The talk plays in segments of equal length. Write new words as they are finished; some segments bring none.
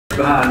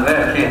behind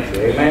that, can't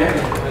you?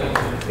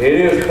 Amen? It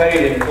is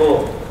paid in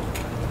full.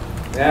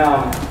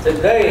 Now,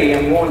 today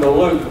I'm going to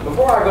Luke.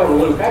 Before I go to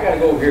Luke, I got to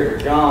go over here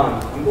to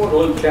John. I'm going to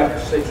Luke chapter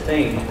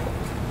 16.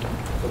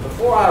 But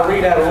before I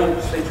read out of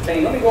Luke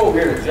 16, let me go over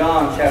here to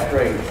John chapter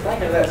 8.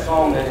 Think of that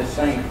song that is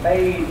saying,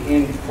 paid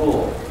in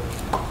full.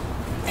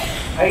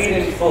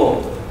 Paid in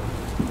full.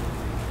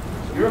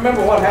 You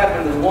remember what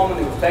happened to the woman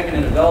who was taken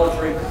in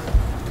adultery?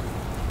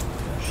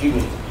 She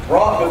was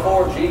brought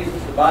before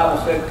Jesus, the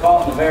Bible said,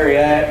 caught in the very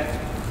act.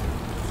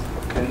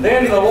 And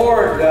then the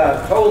Lord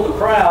told the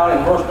crowd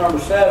in verse number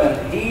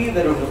 7, he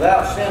that is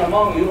without sin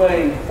among you, let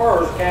him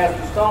first cast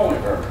a stone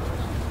at her.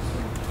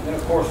 And then,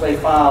 of course, they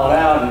filed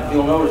out, and if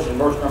you'll notice in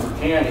verse number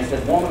 10, he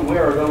said, woman,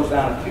 where are those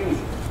thine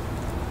accusers?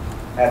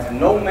 Hath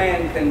no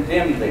man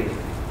condemned thee?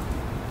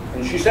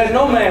 And she said,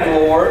 no man,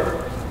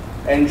 Lord.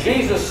 And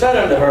Jesus said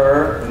unto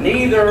her,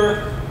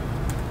 neither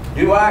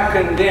do I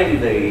condemn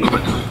thee.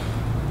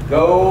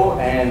 Go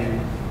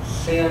and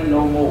sin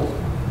no more.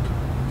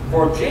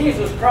 For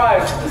Jesus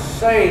Christ to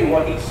say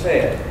what he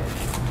said,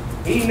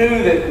 he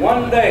knew that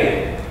one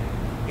day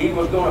he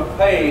was going to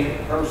pay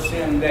her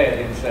sin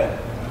debt himself.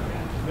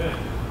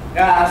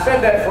 Now, I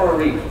said that for a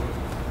reason.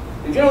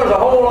 Did you know there's a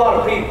whole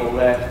lot of people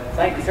that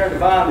think it's their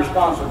divine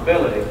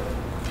responsibility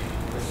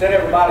to set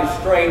everybody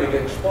straight or to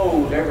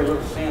expose every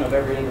little sin of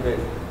every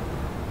individual?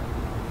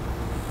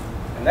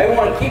 And they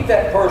want to keep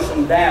that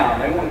person down.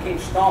 They want to keep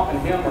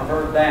stomping him or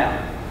her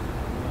down,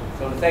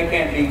 so that they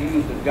can't be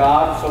used of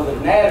God, so that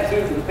an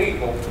attitude of the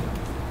people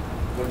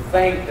would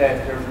think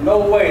that there's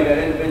no way that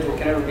individual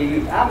can ever be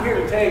used. I'm here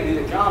to tell you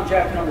that John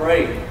chapter number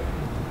 8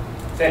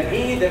 said,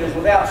 he that is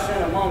without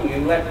sin among you,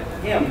 let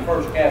him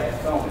first cast a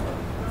stone at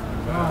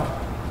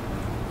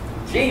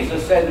her.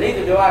 Jesus said,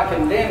 neither do I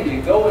condemn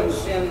you. Go and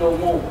sin no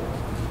more.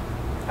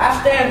 I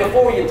stand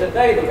before you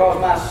today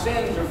because my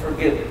sins are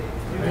forgiven.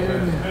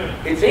 Amen.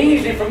 It's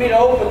easy for me to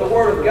open the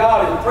Word of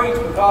God and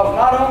preach because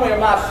not only are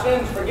my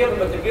sins forgiven,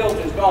 but the guilt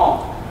is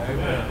gone.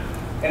 Amen.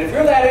 And if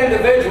you're that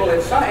individual,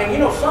 and you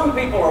know, some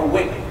people are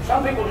wicked.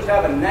 Some people just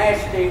have a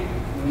nasty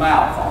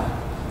mouth on them.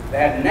 They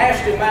have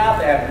nasty mouth,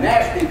 they have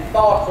nasty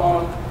thoughts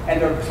on them,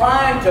 and they're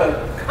trying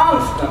to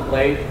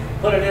constantly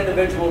put an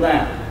individual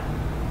down.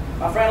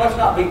 My friend, let's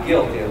not be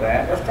guilty of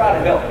that. Let's try to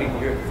help people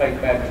here at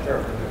Faith Baptist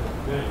Church.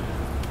 Amen.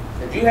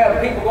 If you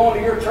have people going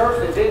to your church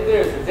that did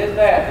this, that did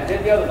that, that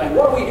did the other thing,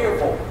 what are we here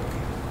for?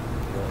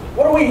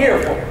 What are we here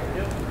for?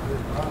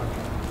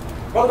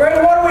 Brother Grady,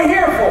 what are we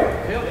here for?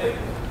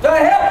 To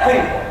help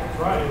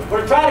people.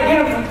 We're trying to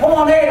get them from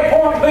point A to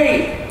point B.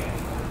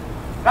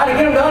 Trying to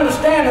get them to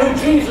understand who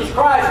Jesus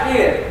Christ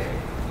is.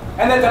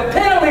 And that the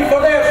penalty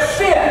for their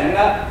sin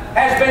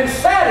has been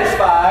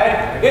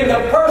satisfied in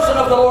the person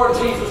of the Lord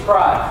Jesus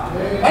Christ.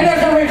 And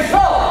as a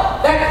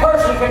result, that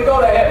person can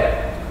go to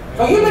heaven.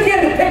 So you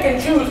begin to pick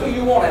and choose who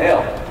you want to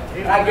help.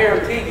 And I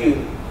guarantee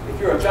you, if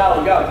you're a child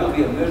of God, you'll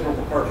be a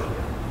miserable person.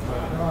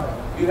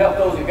 You help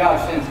those that God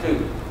sends to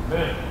you.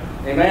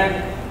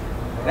 Amen?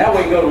 Now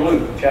we can go to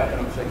Luke chapter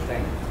number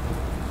 16.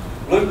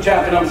 Luke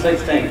chapter number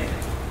 16.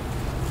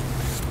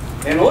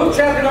 In Luke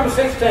chapter number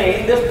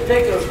 16, this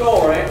particular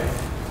story,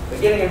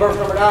 beginning in verse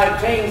number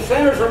 19,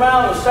 centers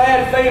around the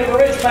sad fate of the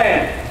rich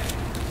man.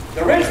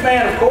 The rich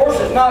man, of course,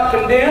 is not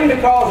condemned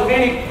because of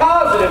any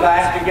positive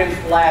act against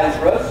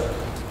Lazarus,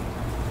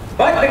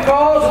 but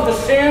because of the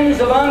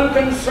sins of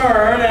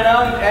unconcern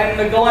and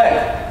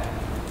neglect.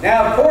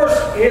 Now, of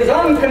course, his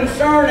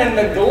unconcern and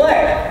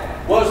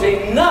neglect was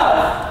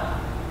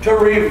enough to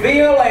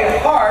reveal a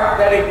heart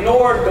that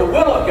ignored the will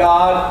of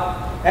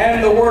God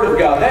and the Word of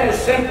God. That is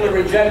simply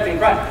rejecting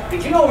Christ.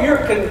 Did you know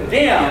you're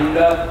condemned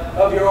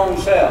of your own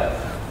self?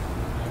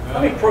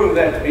 Let me prove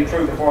that to be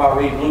true before I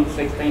read Luke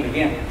 16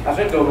 again. I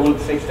said go to Luke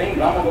 16,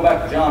 but I'm going to go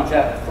back to John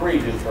chapter 3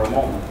 just for a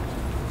moment.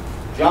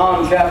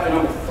 John chapter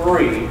number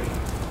 3.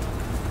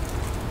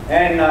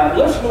 And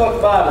listen to what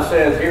the Bible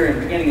says here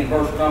beginning in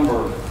verse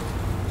number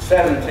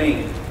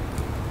 17.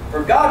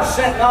 For God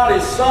sent not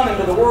his Son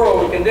into the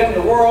world to condemn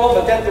the world,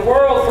 but that the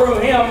world through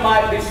him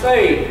might be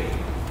saved.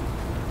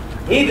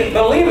 He that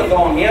believeth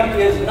on him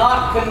is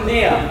not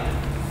condemned.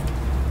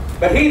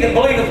 But he that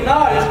believeth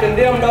not is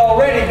condemned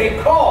already,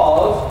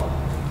 because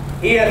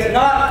he hath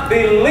not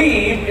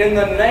believed in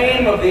the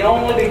name of the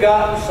only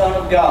begotten Son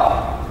of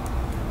God.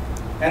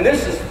 And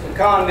this is the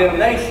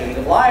condemnation,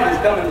 that light is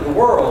come into the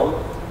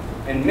world,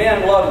 and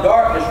men love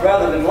darkness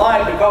rather than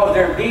light, because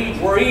their deeds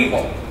were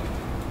evil.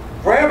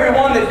 For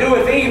everyone that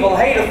doeth evil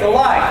hateth the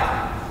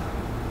light,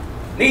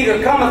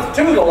 neither cometh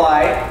to the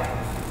light,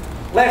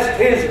 lest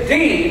his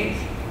deeds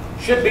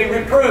should be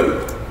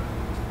reproved.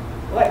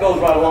 Well, that goes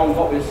right along with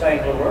what we were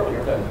saying a little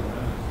earlier, doesn't it?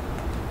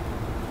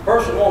 The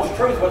person wants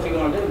truth, what's he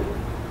going to do?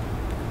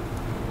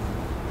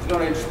 He's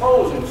going to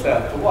expose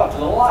himself to what? To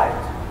the light.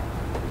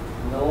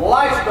 And the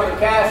light's going to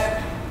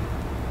cast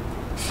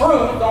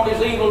truth on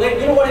his evil deeds.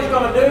 You know what he's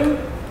going to do?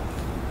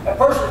 That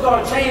person's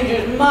going to change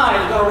his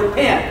mind. He's going to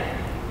repent.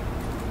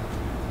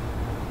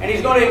 And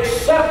he's going to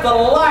accept the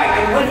light.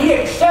 And when he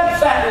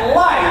accepts that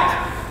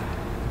light,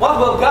 what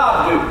will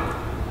God do?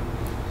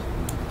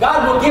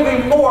 God will give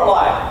him more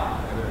light.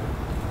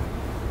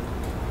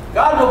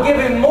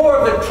 give him more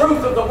of the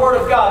truth of the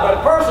Word of God. But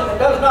a person that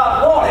does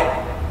not want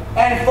it,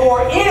 and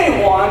for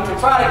anyone to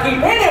try to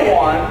keep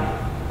anyone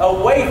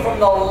away from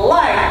the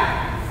light,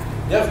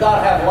 does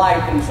not have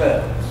light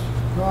themselves.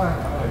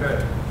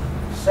 Right.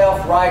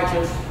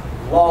 Self-righteous,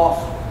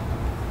 lost,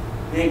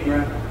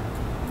 ignorant,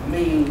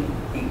 mean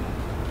people.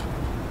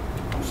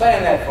 I'm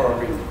saying that for a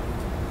reason.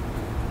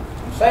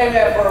 I'm saying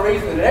that for a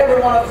reason that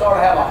every one of us ought to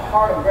have a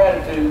heart of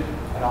gratitude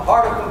and a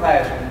heart of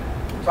compassion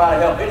to try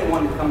to help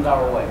anyone that comes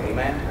our way.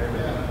 Amen?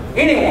 Amen.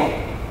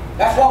 Anyone.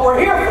 That's what we're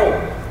here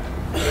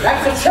for.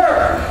 That's the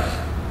church.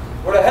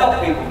 We're to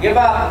help people. Give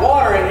out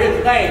water in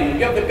His name and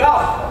give the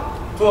gospel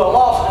to a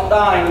lost and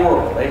dying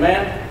world.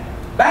 Amen?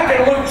 Back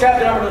in Luke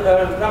chapter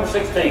number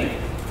 16.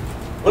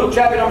 Luke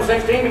chapter number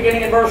 16,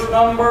 beginning in verse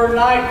number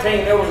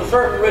 19. There was a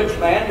certain rich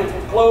man which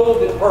was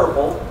clothed in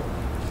purple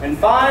and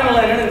fine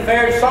linen and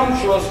fared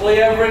sumptuously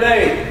every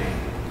day.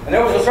 And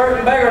there was a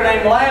certain beggar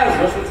named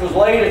Lazarus which was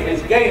laid at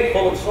his gate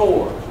full of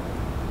sores,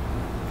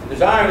 and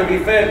desiring to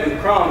be fed with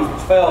crumbs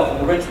which fell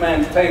from the rich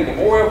man's table.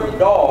 Moreover, the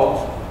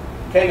dogs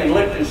came and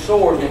licked his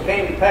sores, and it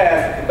came to pass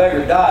that the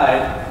beggar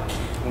died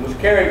and was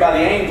carried by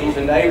the angels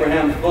into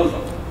Abraham's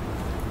bosom.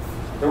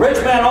 The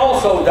rich man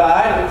also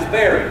died and was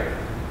buried.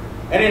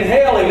 And in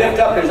hell he lifted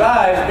up his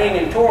eyes, being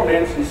in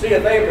torments, and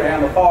seeth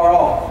Abraham afar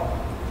off,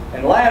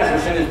 and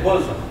Lazarus in his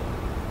bosom.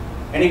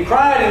 And he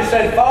cried and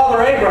said,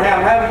 Father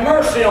Abraham, have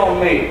mercy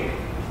on me,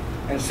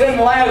 and send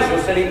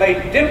Lazarus that he may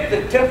dip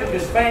the tip of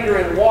his finger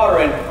in water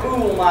and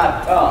cool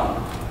my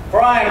tongue,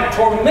 for I am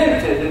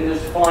tormented in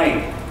this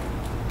flame.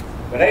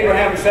 But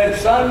Abraham said,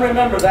 Son,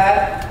 remember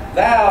that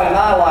thou in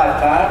thy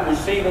lifetime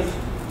receivest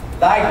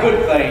thy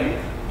good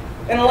things,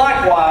 and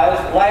likewise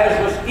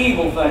Lazarus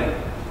evil things.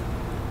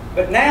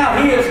 But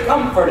now he is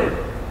comforted,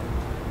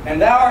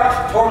 and thou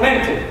art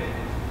tormented.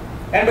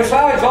 And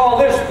besides all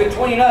this,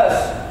 between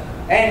us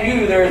and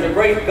you there is a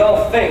great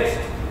gulf fixed,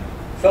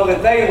 so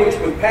that they which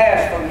would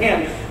pass from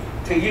hence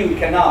to you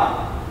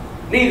cannot,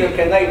 neither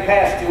can they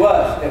pass to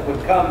us that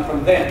would come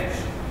from thence.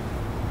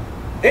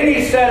 Then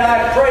he said,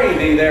 I pray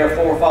thee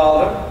therefore,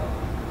 Father,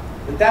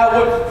 that thou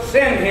wouldst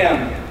send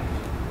him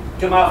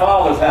to my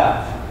father's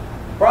house.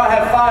 For I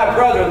have 5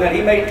 brethren, that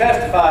he may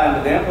testify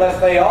unto them, lest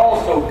they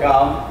also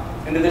come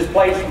into this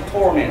place of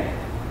torment.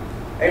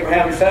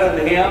 Abraham said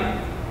unto him,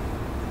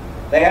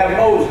 They have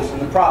Moses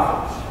and the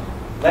prophets.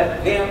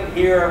 Let them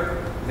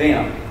hear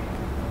them.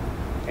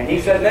 And he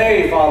said,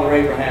 Nay, Father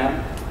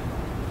Abraham,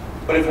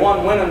 but if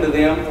one went unto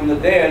them from the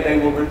dead, they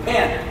will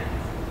repent.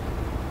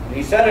 And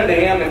he said unto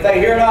him, If they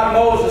hear not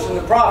Moses and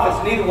the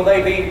prophets, neither will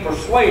they be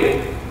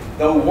persuaded,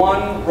 though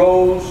one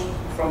rose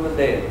from the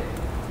dead.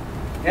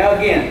 Now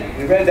again,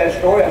 we read that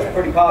story. That's a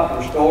pretty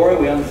popular story.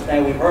 We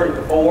understand, we've heard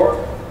it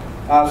before.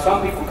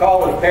 Some people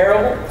call it a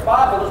parable. The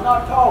Bible does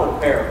not call it a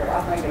parable.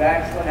 I think it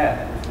actually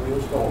happened. It's a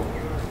real story,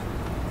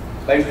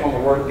 based on the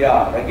Word of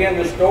God. Again,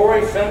 this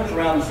story centers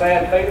around the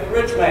sad fate of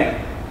the rich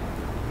man.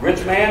 The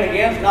rich man,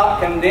 again, is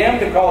not condemned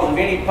because of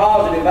any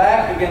positive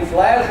act against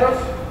Lazarus,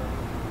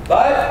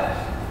 but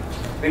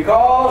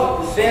because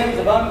of the sins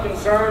of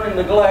unconcern and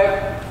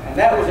neglect, and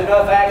that was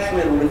enough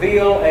actually to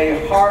reveal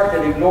a heart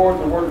that ignored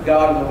the Word of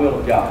God and the will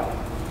of God.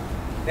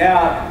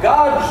 Now,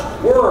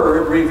 God's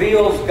Word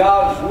reveals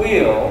God's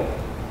will,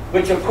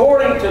 which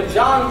according to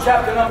John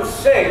chapter number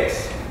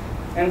 6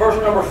 and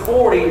verse number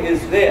 40 is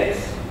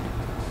this,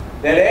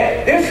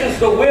 that this is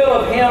the will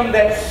of him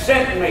that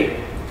sent me,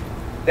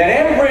 that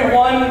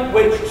everyone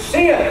which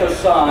seeth the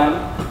Son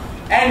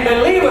and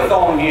believeth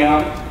on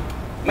him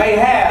may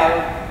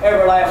have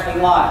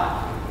everlasting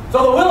life.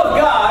 So the will of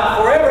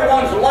God for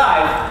everyone's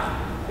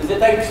life is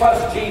that they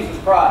trust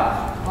Jesus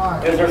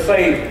Christ as their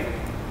Savior.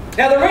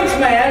 Now the rich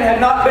man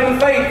had not been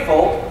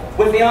faithful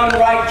with the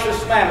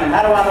unrighteous mammon.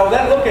 How do I know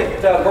that? Look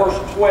at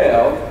verse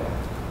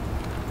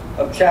 12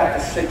 of chapter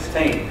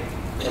 16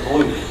 of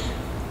Luke.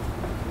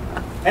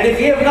 And if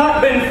ye have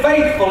not been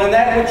faithful in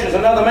that which is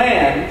another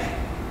man's,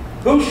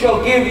 who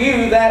shall give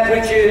you that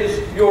which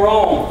is your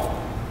own?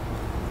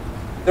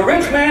 The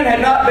rich man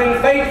had not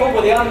been faithful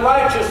with the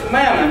unrighteous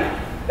mammon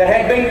that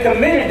had been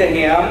committed to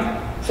him,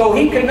 so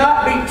he could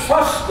not be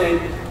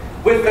trusted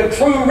with the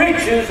true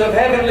riches of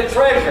heavenly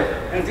treasure.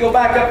 And if you'll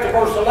back up to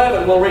verse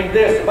 11, we'll read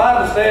this. The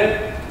Bible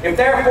said, If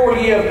therefore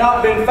ye have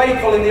not been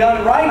faithful in the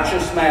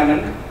unrighteous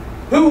mammon,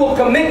 who will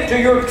commit to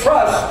your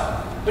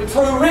trust the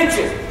true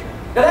riches?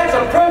 Now that's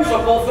a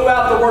principle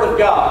throughout the Word of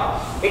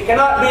God. It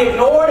cannot be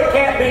ignored, it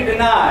can't be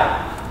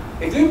denied.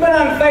 If you've been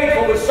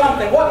unfaithful with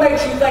something, what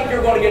makes you think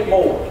you're going to get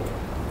more?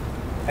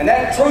 And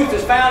that truth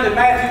is found in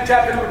Matthew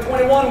chapter number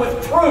 21 with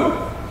truth.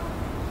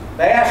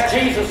 They asked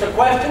Jesus a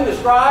question, the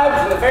scribes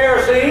and the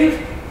Pharisees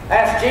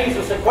asked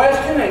Jesus a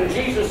question, and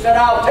Jesus said,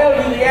 I'll tell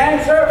you the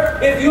answer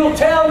if you'll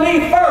tell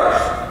me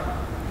first.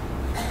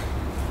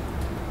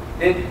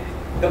 Did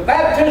the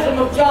baptism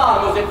of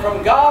John, was it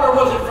from God or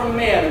was it from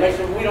men? And they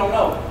said, we don't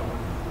know.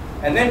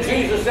 And then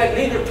Jesus said,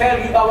 neither tell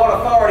you by what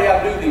authority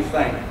I do these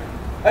things.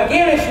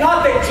 Again, it's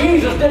not that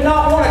Jesus did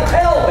not want to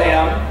tell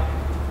them.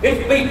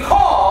 It's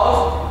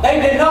because they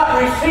did not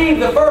receive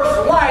the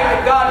first light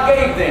that God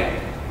gave them.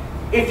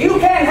 If you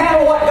can't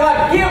handle what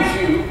God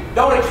gives you,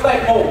 don't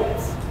expect more.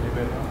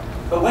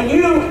 But when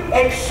you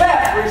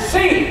accept,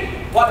 receive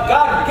what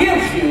God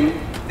gives you,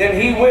 then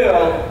He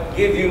will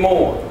give you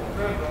more.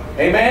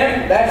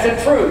 Amen? That's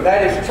the truth.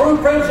 That is true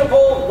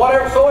principle.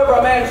 Whatsoever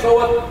a man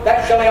soweth,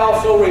 that shall he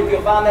also reap.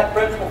 You'll find that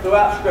principle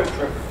throughout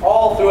Scripture,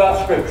 all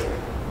throughout Scripture.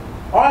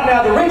 All right,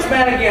 now the rich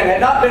man again had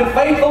not been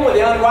faithful with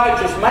the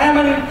unrighteous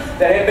mammon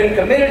that had been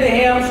committed to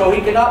him, so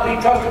he could not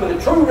be trusted with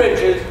the true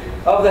riches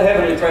of the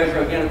heavenly treasure,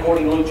 again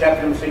according to Luke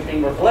chapter number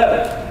 16, verse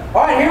 11.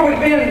 All right, here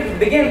we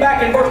begin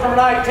back in verse number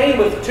 19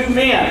 with two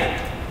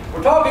men.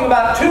 We're talking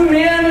about two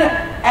men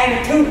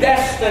and two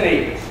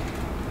destinies.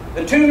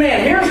 The two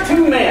men. Here's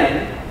two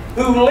men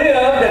who lived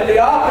at the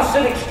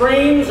opposite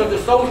extremes of the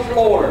social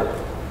order.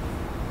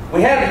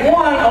 We had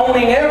one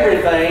owning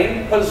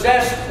everything,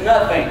 possessed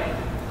nothing.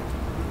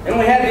 And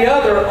we had the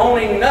other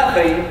owning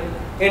nothing,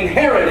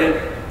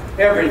 inherited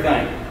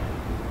everything.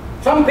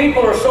 Some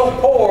people are so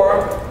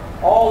poor,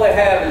 all they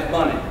have is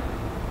money.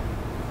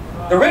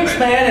 The rich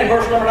man in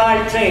verse number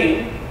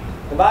 19,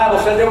 the Bible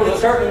said there was a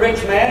certain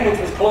rich man which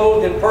was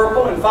clothed in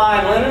purple and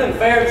fine linen and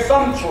fared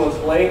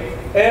sumptuously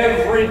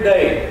every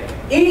day.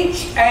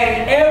 Each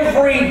and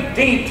every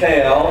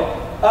detail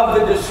of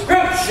the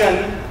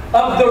description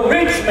of the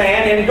rich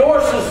man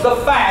endorses the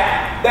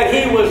fact that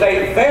he was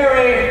a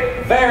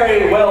very,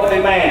 very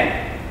wealthy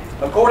man.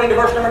 According to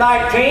verse number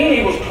 19,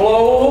 he was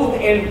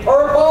clothed in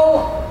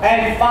purple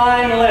and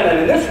fine linen.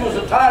 And this was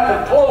a type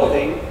of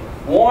clothing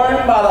worn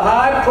by the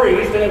high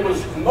priest, and it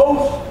was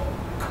most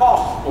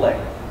costly.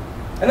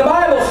 And the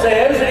Bible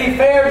says that he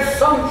fared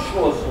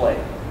sumptuously.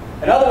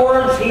 In other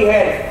words, he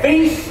had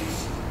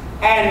feasts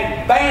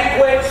and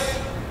banquets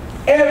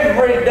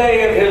every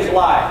day of his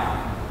life.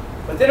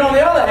 But then on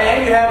the other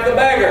hand, you have the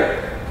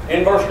beggar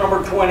in verse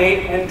number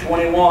 20 and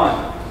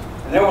 21.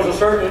 And there was a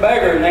certain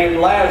beggar named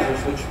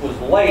Lazarus, which was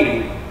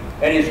laid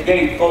at his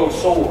gate full of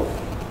sores,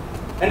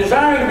 and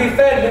desiring to be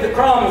fed with the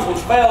crumbs which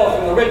fell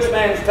from the rich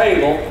man's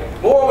table.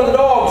 Moreover, the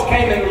dogs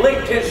came and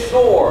licked his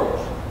sores.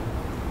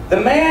 The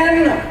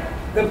man,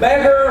 the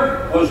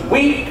beggar, was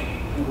weak,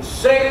 he was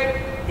sick,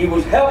 he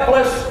was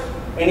helpless,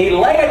 and he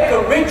lay at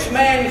the rich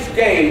man's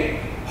gate,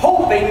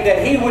 hoping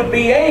that he would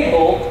be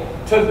able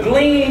to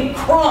glean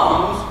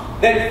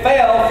crumbs that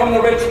fell from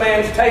the rich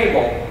man's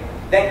table,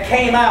 that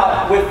came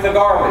out with the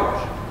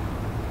garbage.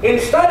 In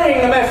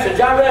studying the message,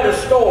 I read a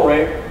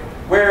story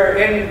where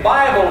in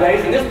Bible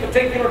days, in this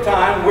particular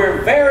time,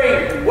 where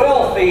very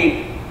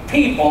wealthy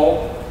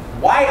people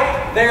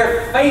wiped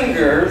their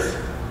fingers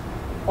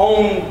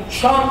on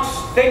chunks,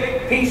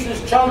 thick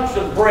pieces, chunks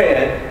of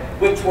bread,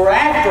 which were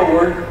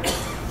afterward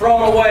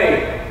thrown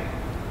away.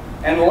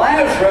 And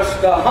Lazarus,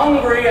 the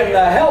hungry and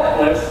the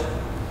helpless,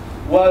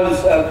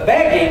 was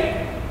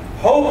begging,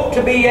 hoped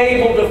to be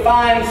able to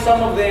find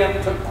some of them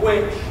to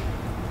quench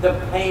the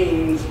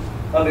pains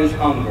of his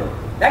hunger.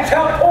 That's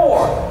how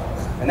poor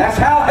and that's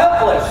how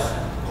helpless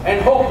and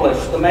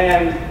hopeless the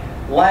man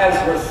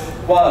Lazarus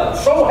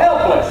was. So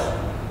helpless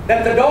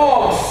that the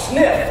dogs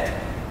sniffed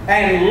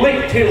and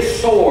licked his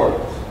sores.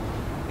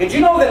 Did you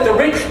know that the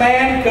rich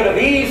man could have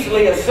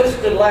easily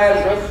assisted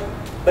Lazarus,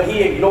 but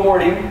he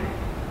ignored him?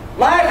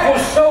 Life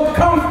was so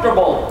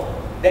comfortable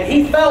that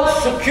he felt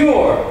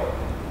secure,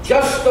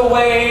 just the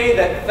way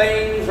that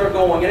things are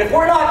going. And if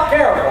we're not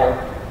careful,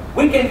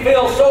 we can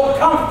feel so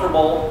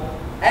comfortable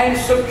and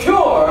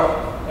secure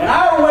in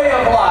our way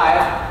of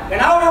life, in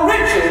our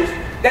riches,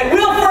 that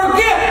we'll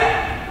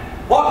forget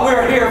what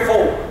we're here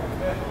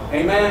for.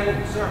 Amen?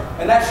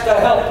 And that's to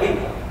help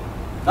people.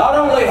 Not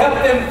only help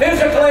them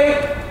physically,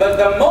 but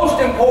the most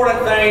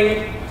important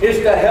thing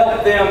is to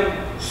help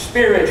them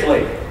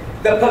spiritually.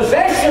 The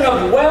possession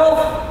of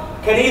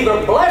wealth can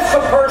either bless a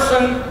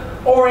person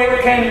or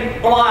it can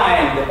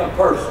blind a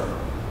person.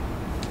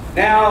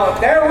 Now,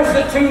 there was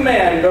the two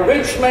men, the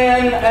rich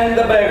man and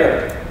the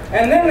beggar.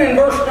 And then in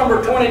verse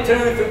number 22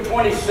 through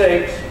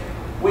 26,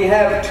 we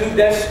have two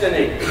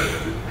destinies.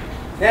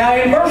 Now,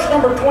 in verse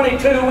number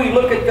 22, we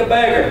look at the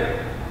beggar.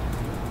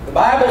 The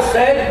Bible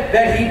said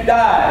that he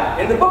died.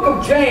 In the book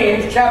of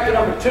James, chapter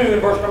number 2,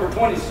 verse number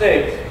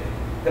 26,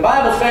 the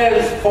Bible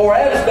says, "For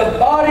as the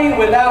body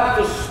without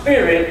the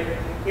spirit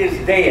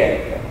is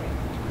dead."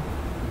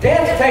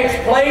 Death takes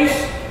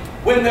place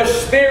when the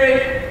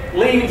spirit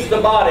leaves the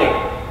body.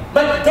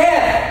 But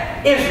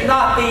death is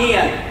not the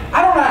end.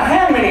 I don't know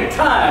how many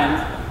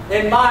times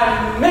in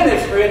my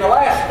ministry in the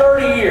last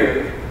 30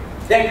 years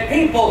that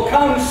people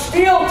come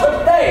still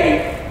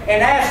today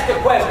and ask the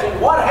question,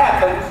 what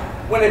happens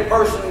when a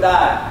person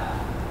dies?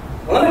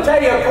 Well, let me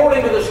tell you,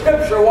 according to the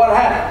Scripture, what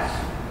happens.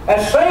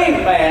 A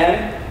saved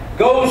man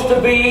goes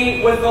to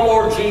be with the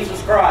Lord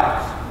Jesus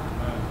Christ.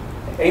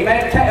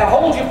 Amen.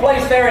 Hold your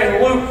place there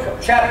in Luke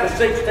chapter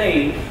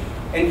 16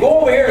 and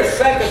go over here to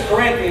 2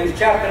 Corinthians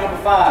chapter number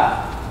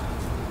 5.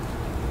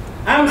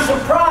 I'm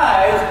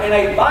surprised in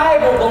a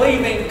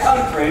Bible-believing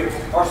country,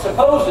 or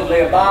supposedly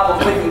a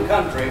Bible-believing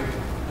country,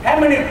 how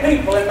many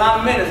people in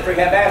my ministry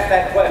have asked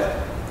that question.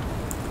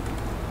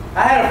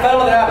 I had a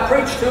fellow that I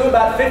preached to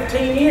about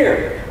 15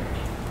 years.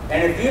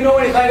 And if you know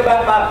anything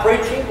about my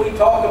preaching, we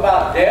talk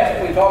about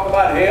death, we talk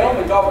about hell,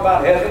 we talk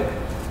about heaven,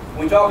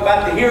 we talk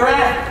about the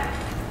hereafter.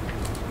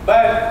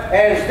 But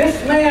as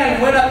this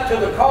man went up to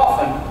the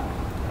coffin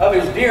of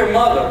his dear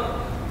mother,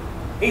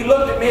 he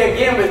looked at me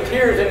again with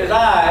tears in his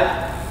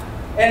eyes,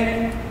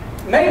 and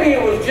maybe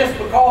it was just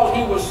because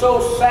he was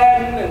so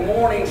saddened and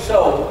mourning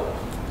so,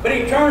 but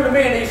he turned to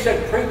me and he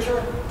said,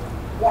 "Preacher,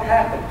 what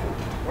happened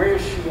to her? Where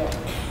is she at?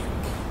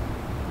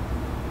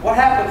 What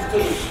happens to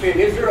the spirit?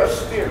 Is there a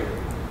spirit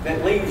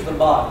that leaves the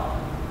body?"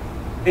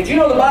 Did you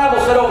know the Bible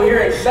said over here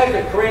in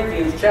 2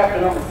 Corinthians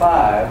chapter number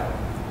 5,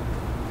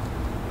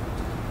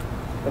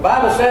 the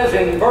Bible says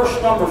in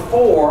verse number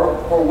 4,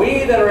 "For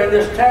we that are in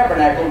this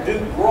tabernacle do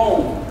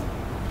groan,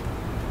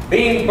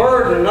 being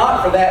burdened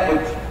not for that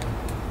which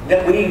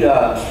that we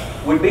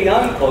would be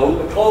unclothed,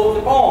 but clothed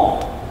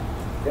upon,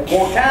 that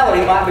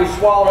mortality might be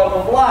swallowed up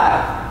of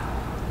life.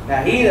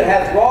 Now he that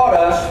hath wrought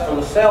us for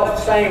the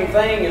self-same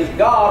thing is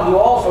God, who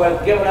also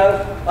hath given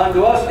us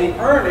unto us the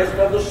earnest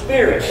of the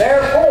Spirit.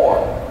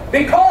 Therefore,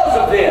 because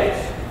of this,"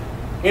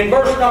 in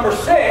verse number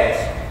 6,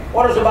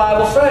 what does the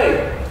Bible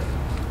say?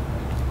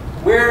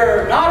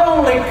 We're not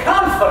only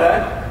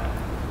confident,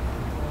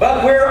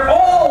 but we're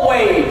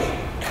always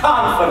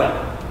confident,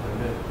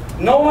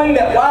 knowing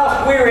that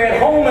whilst we're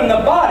at home in the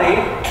body,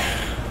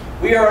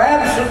 we are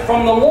absent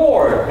from the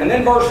Lord. And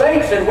then verse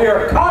 8 said, "We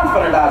are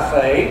confident, I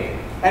say,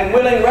 and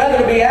willing rather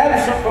to be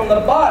absent from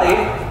the body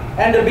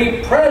and to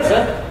be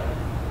present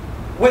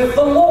with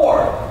the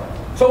Lord."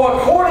 So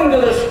according to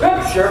the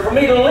Scripture, for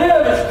me to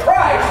live is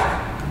Christ,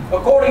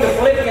 according to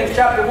Philippians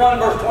chapter 1,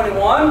 verse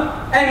 21,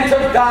 and to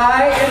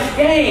die is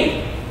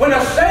gain. When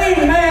a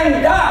saved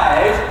man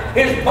dies,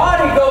 his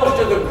body goes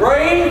to the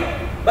grave,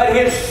 but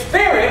his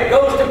spirit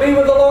goes to be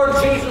with the Lord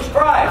Jesus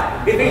Christ,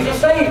 if he's a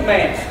saved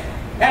man.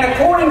 And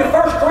according to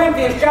 1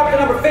 Corinthians chapter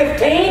number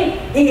 15,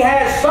 he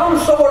has some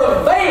sort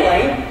of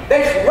veiling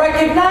that's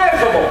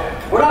recognizable.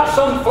 We're not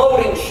some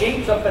floating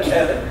sheets up in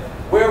heaven.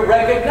 We're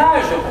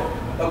recognizable.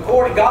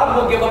 God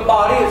will give a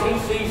body as he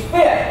sees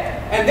fit.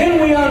 And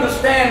then we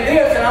understand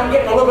this, and I'm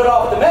getting a little bit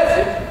off the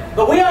message,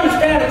 but we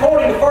understand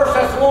according to 1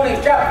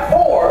 Thessalonians chapter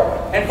 4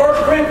 and 1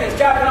 Corinthians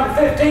chapter number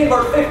 15,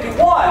 verse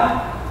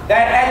 51,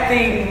 that at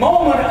the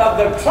moment of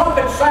the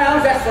trumpet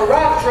sounds, that's the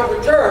rapture of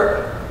the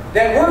church,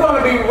 that we're going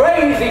to be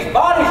raised, these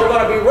bodies are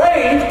going to be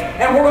raised,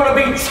 and we're going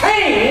to be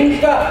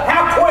changed.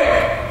 How quick?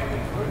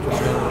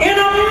 In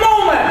a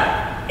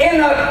moment,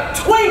 in a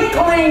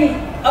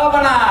twinkling of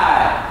an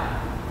eye.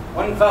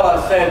 One fellow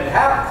said,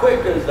 "How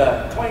quick is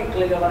the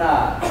twinkling of an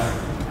eye?"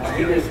 And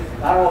he just,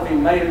 I don't know if he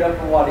made it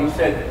up or what, he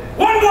said,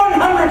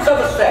 1/100th of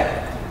a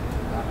second.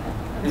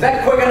 Is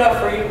that quick enough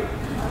for you?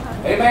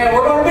 Amen.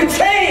 We're going to be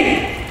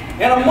changed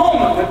in a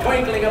moment, the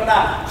twinkling of an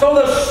eye. So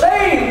the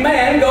saved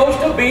man goes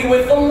to be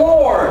with the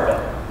Lord.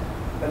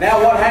 But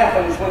now what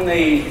happens when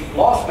the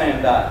lost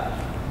man dies?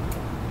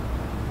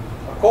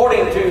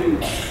 According to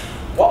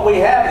what we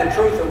have, the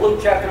truth of Luke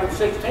chapter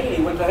 16,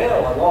 he went to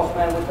hell. A lost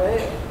man went to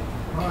hell.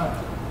 Right.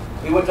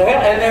 He went to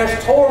hell, and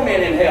there's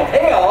torment in hell.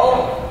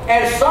 Hell,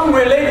 as some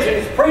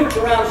religions preach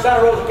around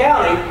Santa Rosa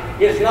County,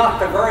 is not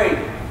the grave.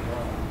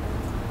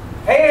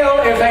 Hell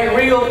is a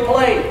real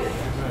place.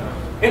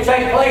 It's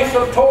a place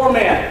of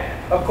torment,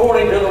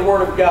 according to the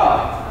Word of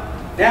God.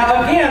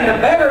 Now again,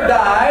 the beggar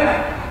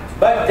died,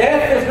 but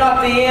death is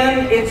not the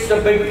end. It's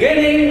the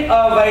beginning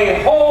of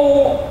a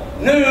whole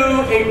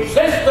new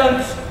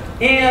existence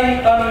in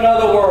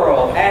another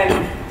world.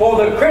 And for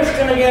the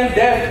Christian, again,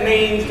 death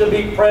means to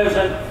be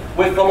present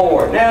with the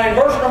Lord. Now in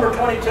verse number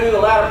 22, the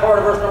latter part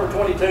of verse number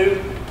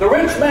 22, the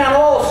rich man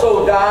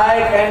also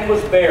died and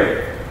was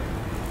buried.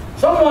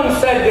 Someone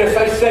said this,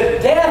 they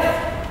said,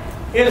 death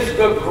is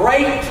the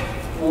great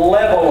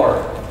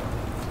leveler.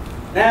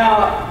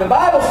 Now, the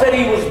Bible said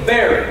he was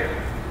buried.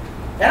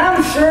 And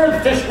I'm sure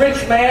that this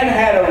rich man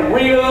had a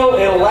real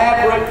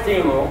elaborate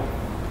funeral.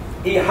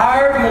 He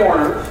hired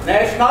mourners. Now,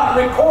 it's not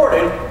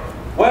recorded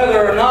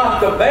whether or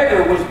not the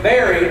beggar was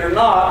buried or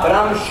not, but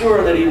I'm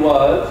sure that he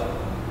was.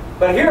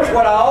 But here's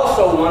what I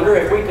also wonder,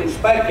 if we can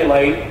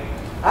speculate.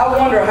 I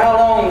wonder how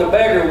long the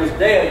beggar was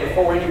dead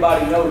before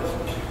anybody noticed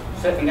him,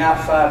 sitting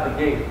outside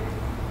the gate.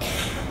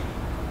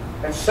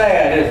 That's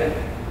sad, isn't it?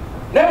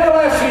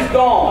 Nevertheless, he's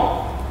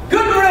gone.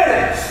 Good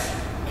riddance.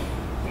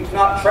 He's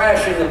not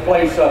trashing the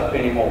place up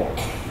anymore.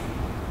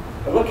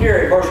 But look here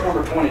at verse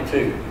number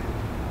 22.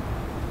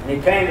 And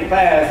it came to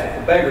pass that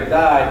the beggar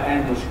died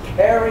and was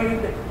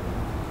carried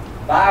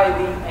by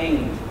the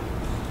angels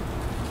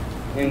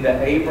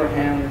into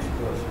Abraham's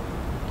bosom.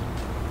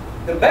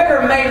 The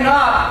beggar may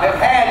not have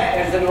had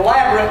as an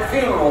elaborate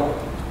funeral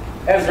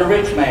as the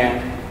rich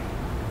man,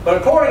 but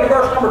according to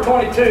verse number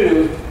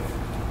 22,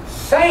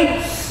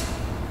 saints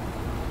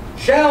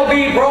shall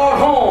be brought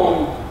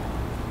home,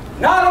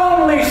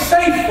 not only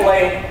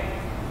safely,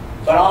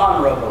 but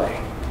honorably.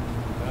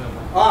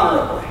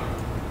 Honorably.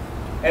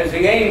 As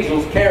the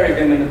angels carried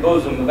them in the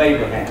bosom of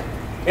Abraham.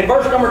 In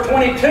verse number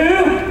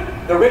 22,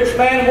 the rich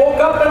man woke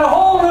up in a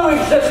whole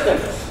new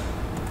existence.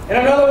 In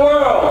another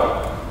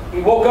world. He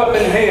woke up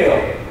in hell.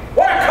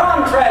 What a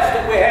contrast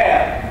that we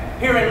have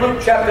here in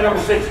Luke chapter number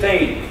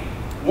 16.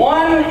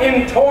 One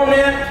in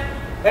torment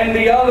and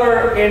the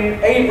other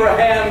in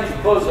Abraham's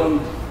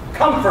bosom,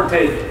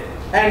 comforted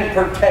and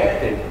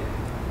protected.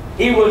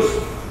 He was,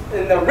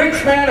 and the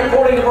rich man,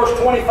 according to verse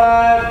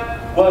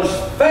 25, was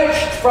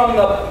fetched from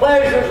the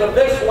pleasures of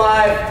this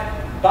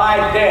life by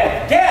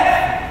death.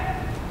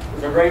 Death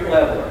was a great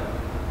leveler.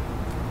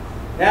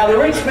 Now the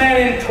rich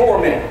man in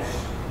torments.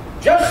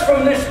 Just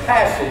from this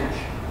passage,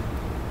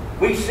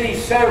 we see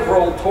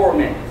several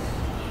torments.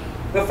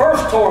 The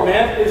first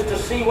torment is to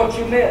see what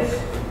you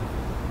missed.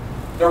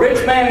 The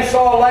rich man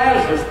saw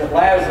Lazarus, but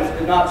Lazarus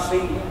did not see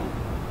him.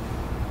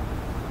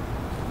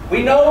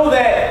 We know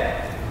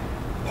that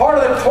part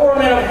of the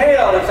torment of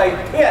hell is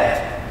a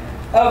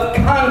pit of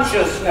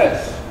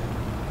consciousness.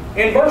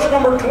 In verse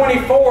number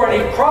 24,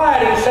 and he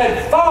cried and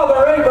said,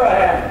 Father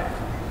Abraham,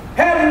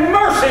 have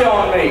mercy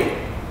on me.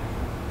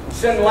 And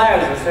send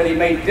Lazarus that he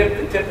may dip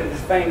the tip of his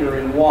finger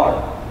in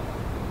water.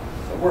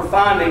 So we're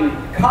finding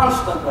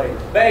constantly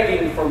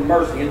begging for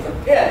mercy. It's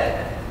a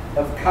pit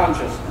of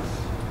consciousness.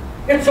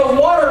 It's a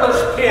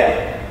waterless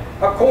pit,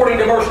 according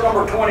to verse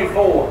number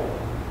 24.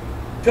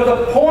 To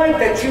the point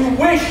that you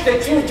wish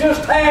that you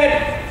just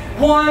had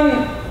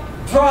one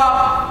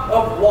drop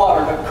of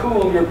water to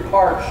cool your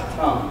parched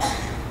tongue.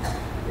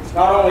 It's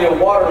not only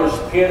a waterless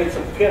pit, it's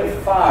a pit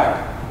of fire,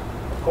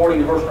 according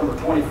to verse number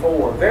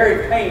 24.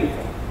 Very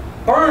painful.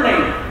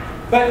 Burning,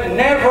 but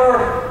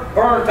never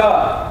burnt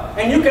up.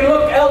 And you can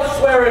look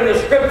elsewhere in the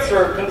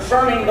Scripture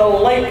concerning the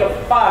lake of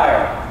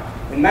fire.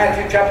 In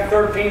Matthew chapter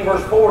 13,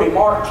 verse 40,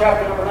 Mark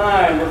chapter number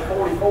 9, verse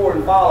 44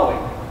 and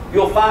following,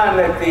 you'll find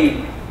that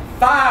the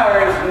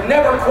fire is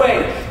never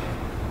quenched,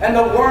 and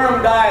the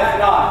worm dieth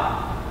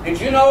not. Did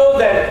you know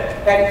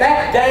that at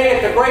that day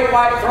at the great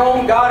white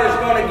throne, God is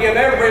going to give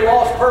every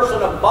lost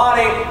person a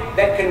body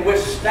that can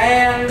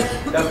withstand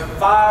the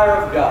fire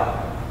of God?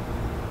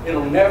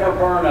 It'll never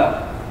burn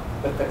up,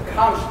 but the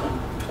constant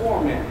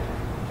torment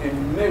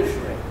and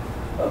misery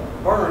of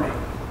burning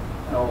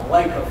in a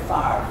lake of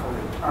fire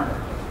for eternity.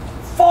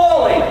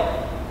 Falling,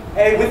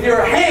 and with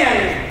your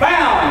hands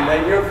bound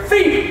and your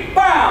feet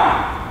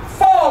bound,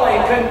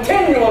 falling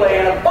continually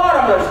in a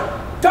bottomless,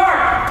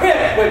 dark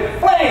pit with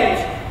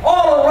flames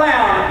all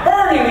around,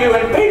 burning you,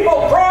 and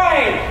people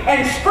crying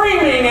and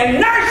screaming and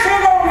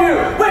gnashing on you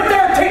with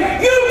their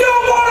teeth. You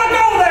don't want to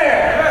go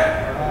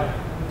there!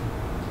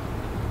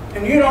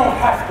 And you don't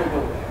have to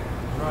go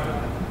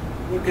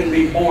there. You can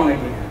be born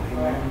again.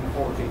 Amen.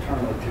 Before it's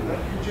eternally too late.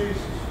 Thank you,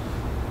 Jesus.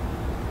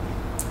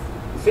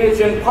 See, it's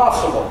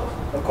impossible.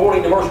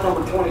 According to verse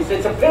number 26,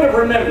 it's a pit of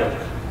remembrance.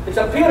 It's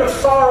a pit of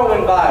sorrow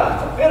and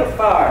violence, a pit of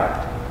fire.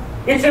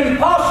 It's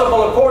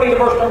impossible, according to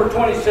verse number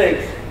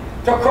 26,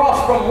 to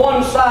cross from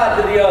one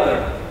side to the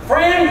other.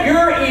 Friend,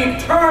 your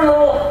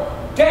eternal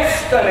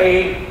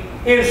destiny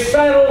is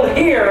settled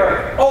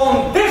here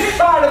on this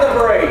side of the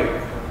grave.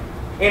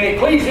 In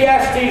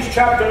Ecclesiastes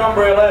chapter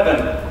number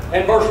 11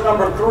 and verse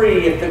number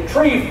 3, if the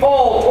tree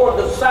fall toward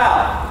the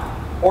south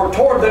or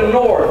toward the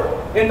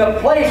north, in the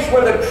place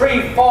where the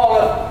tree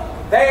falleth,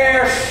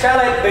 there shall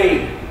it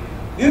be.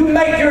 You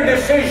make your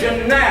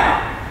decision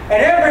now.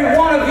 And every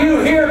one of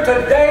you here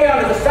today,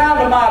 under the sound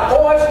of my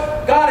voice,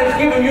 God has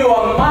given you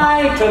a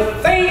mind to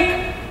think,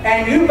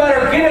 and you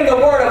better get in the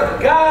Word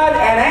of God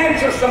and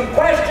answer some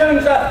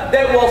questions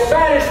that will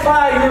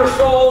satisfy your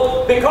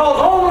soul, because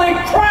only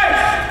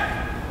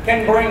Christ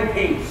can bring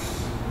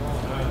peace.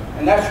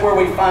 And that's where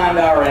we find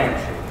our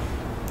answers.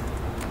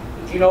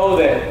 Did you know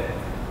that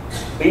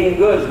being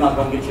good is not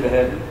going to get you to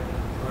heaven?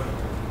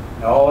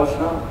 No, it's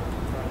not.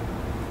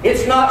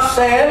 It's not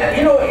said,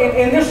 you know,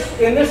 in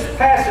this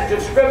passage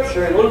of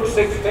Scripture in Luke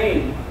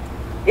 16,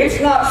 it's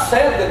not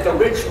said that the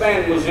rich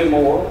man was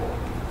immoral.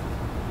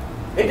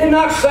 It did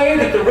not say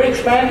that the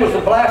rich man was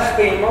a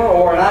blasphemer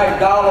or an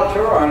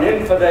idolater or an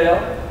infidel.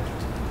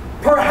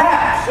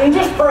 Perhaps, and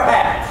just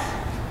perhaps,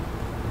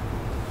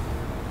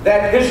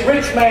 that this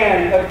rich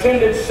man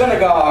attended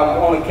synagogue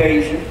on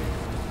occasion.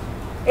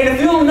 And if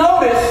you'll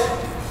notice,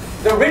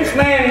 the rich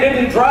man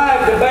didn't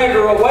drive the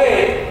beggar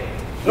away,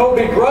 nor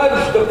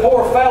begrudged the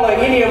poor fellow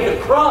any of the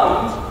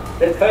crumbs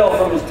that fell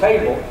from his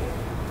table.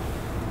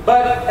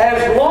 But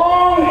as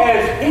long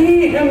as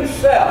he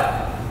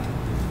himself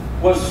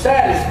was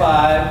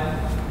satisfied,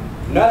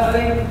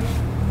 nothing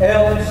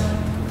else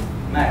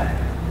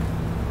mattered.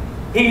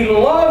 He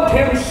loved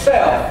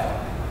himself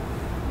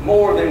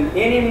more than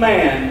any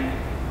man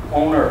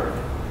on earth.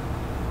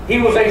 He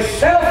was a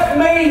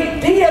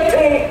self-made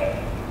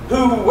deity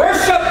who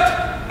worshipped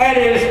at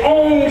his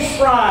own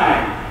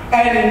shrine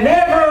and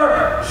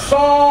never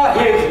saw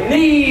his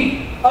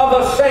need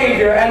of a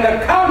Savior. And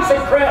the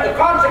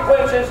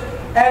consequences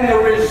and the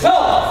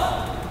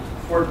results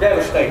were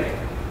devastating.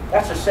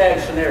 That's a sad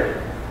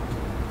scenario.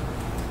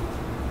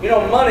 You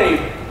know, money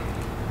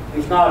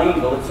is not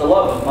evil. It's the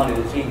love of money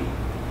that's evil.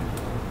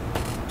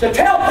 To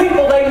tell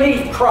people they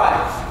need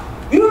Christ.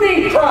 You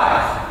need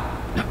Christ.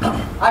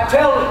 I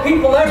tell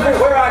people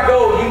everywhere I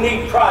go, you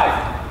need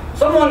Christ.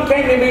 Someone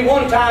came to me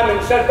one time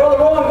and said, Brother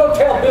Rowan, go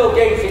tell Bill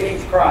Gates he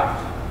needs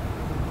Christ.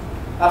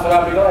 I said,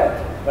 I'll be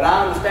glad. but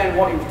I understand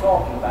what he was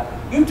talking about.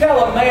 You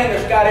tell a man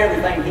that's got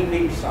everything, he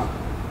needs something.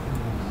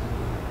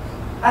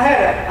 I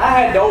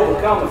had to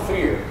overcome a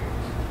fear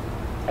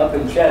up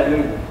in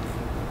Chattanooga.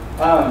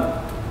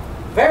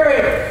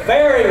 Very,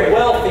 very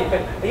wealthy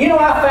people. You know,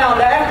 after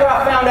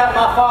I found out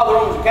my father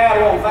owns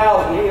cattle on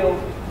Thousand Hills,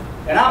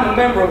 and I'm a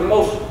member of the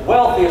most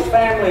wealthiest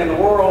family in the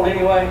world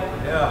anyway.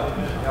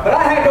 Yeah. But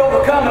I had to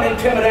overcome an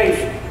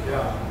intimidation.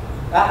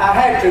 Yeah. I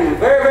had to.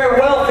 Very, very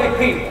wealthy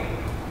people.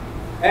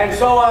 And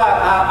so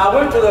I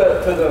went to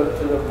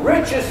the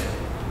richest,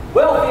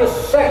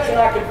 wealthiest section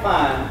I could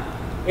find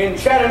in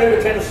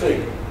Chattanooga,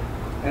 Tennessee.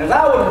 And as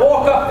I would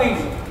walk up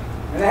these,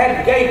 and they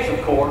had gates,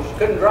 of course,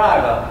 couldn't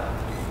drive up.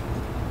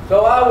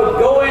 So I would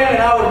go in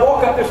and I would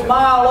walk up this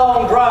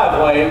mile-long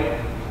driveway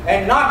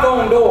and knock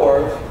on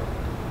doors,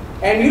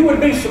 and you would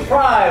be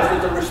surprised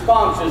at the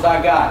responses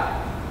I got.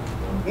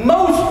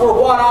 Most were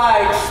what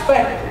I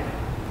expected.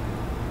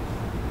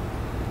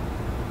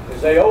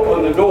 As they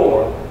opened the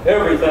door,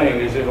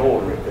 everything is in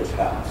order at this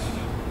house.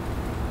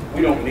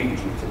 We don't need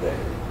you today.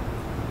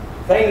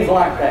 Things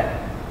like that.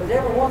 But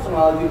every once in a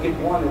while you get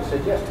one that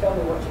says, just tell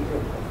me what you're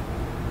here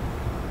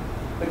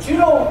for. But you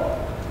know,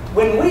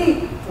 when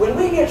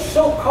we get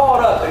so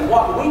caught up in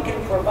what we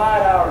can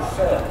provide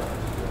ourselves,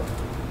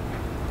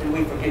 then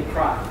we forget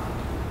Christ.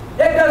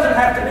 That doesn't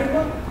have to be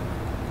money.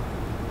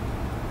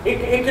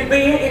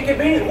 It could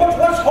be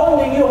what's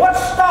holding you,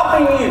 what's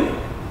stopping you,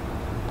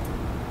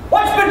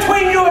 what's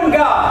between you and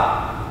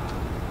God.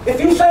 If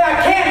you say, I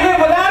can't live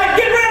without it,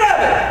 get rid of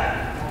it.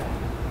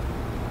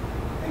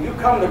 And you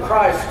come to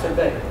Christ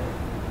today.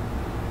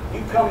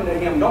 You come to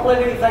Him. Don't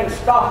let anything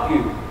stop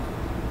you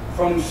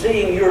from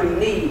seeing your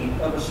need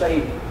of a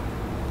Savior.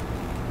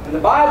 And the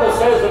Bible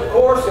says, of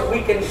course, that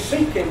we can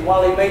seek Him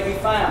while He may be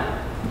found.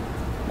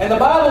 And the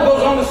Bible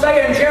goes on to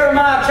say in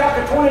Jeremiah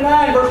chapter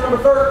 29, verse number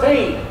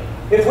 13,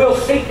 if we'll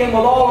seek Him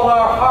with all of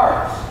our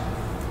hearts,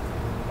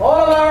 all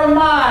of our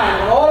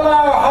mind, and all of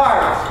our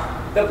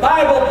hearts, the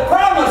Bible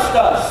promised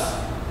us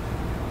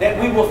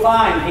that we will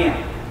find Him.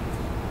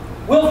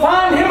 We'll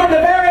find Him in the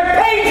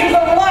very pages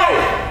of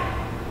life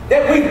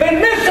that we've been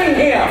missing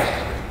Him.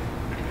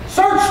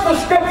 Search the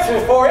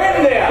Scriptures, for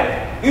in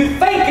them you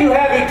think you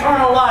have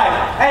eternal life,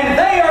 and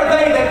they are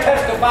they that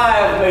testify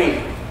of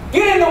me.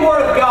 Get in the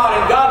Word of God,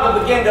 and God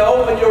will begin to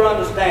open your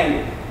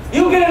understanding.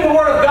 You get in the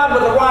Word of God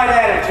with the right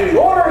attitude,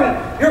 ordering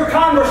your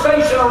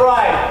conversation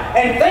aright,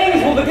 and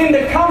things will begin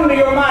to come to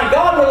your mind.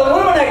 God will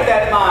illuminate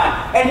that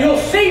mind, and you'll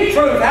see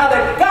truth, how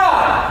that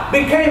God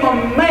became a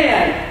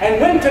man and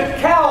went to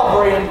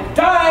Calvary and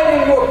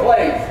died in your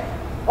place.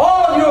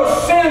 All of your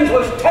sins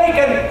was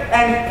taken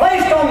and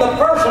placed on the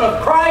person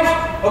of Christ.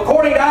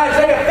 According to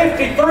Isaiah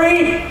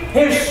 53,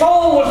 His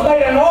soul was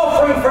made an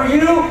offering for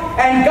you,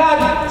 and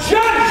God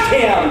judged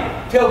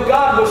Him till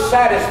God was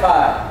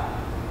satisfied.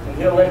 And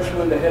He'll let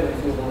you into heaven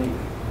if you believe.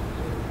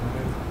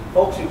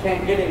 Folks, you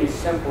can't get any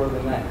simpler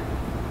than that.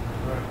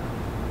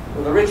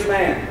 Well, the rich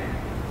man,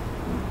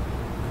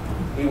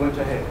 he went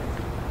to heaven.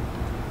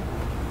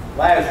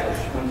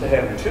 Lazarus went to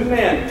heaven. Two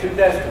men, two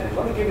destinies.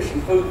 Let me give you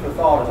some food for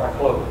thought as I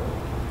close.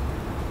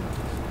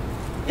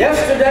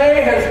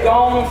 Yesterday has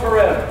gone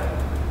forever.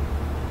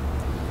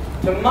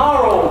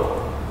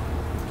 Tomorrow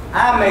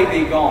I may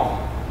be gone.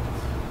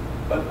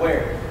 But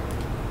where?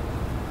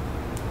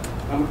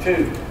 Number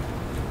two.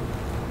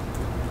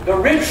 The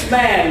rich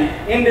man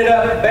ended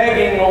up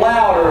begging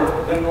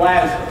louder than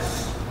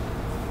Lazarus.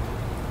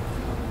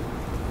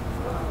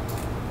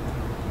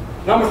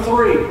 Number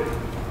three.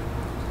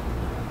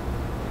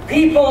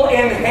 People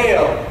in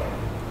hell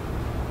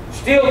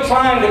still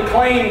trying to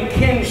claim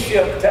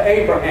kinship to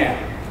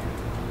Abraham.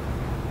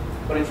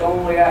 But it's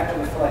only after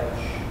the flesh.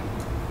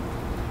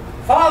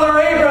 Father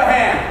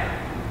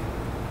Abraham,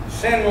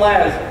 send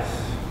Lazarus.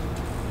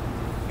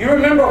 You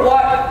remember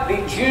what the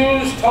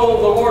Jews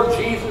told the Lord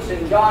Jesus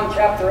in John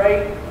chapter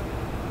 8?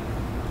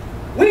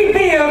 We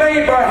be of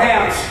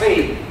Abraham's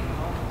seed.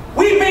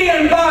 We be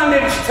in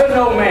bondage to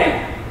no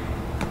man.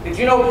 Did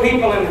you know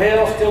people in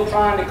hell still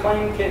trying to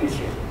claim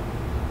kinship?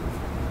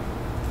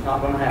 It's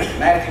not going to happen.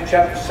 Matthew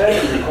chapter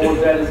 7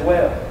 records that as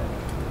well.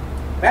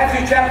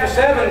 Matthew chapter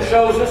 7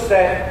 shows us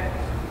that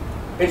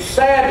it's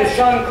sad to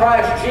shun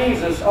Christ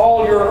Jesus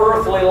all your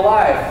earthly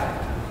life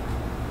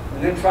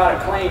and then try to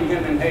claim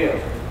Him in hell.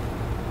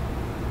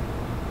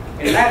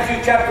 In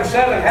Matthew chapter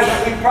 7,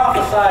 haven't we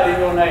prophesied in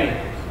your name?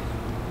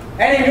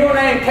 And in your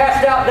name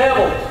cast out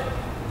devils.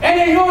 And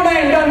in your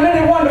name done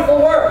many wonderful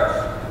works.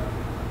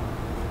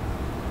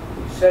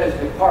 He says,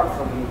 depart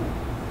from me,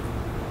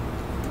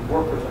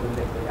 workers of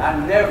iniquity.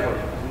 I never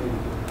knew you.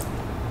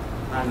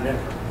 I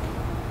never.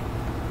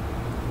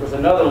 There's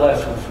another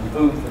lesson, some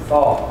food for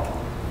thought.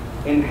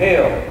 In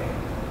hell,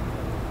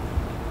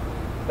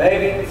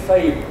 begging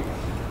favors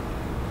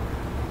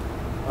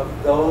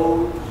of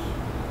those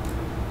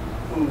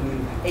whom you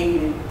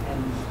hated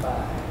and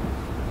despised.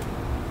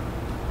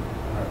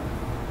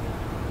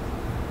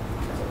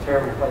 That's a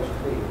terrible place to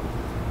be.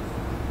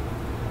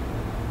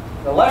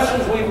 The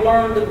lessons we've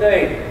learned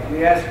today, let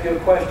me ask you a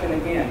question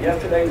again.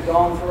 Yesterday's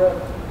gone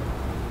forever.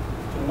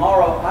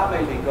 Tomorrow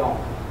I may be gone.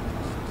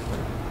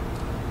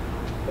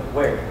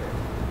 Where?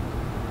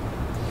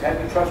 Have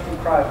you trusted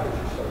Christ as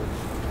your Savior?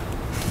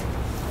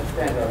 Let's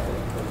stand up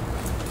there.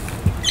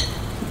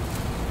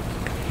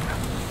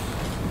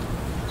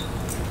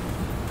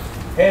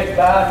 Heads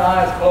bowed and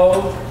eyes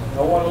closed.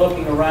 No one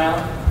looking around.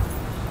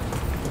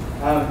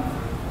 I'm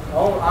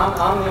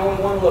the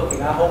only one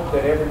looking. I hope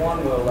that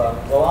everyone will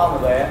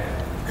honor that.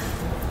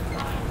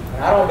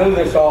 And I don't do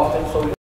this often, so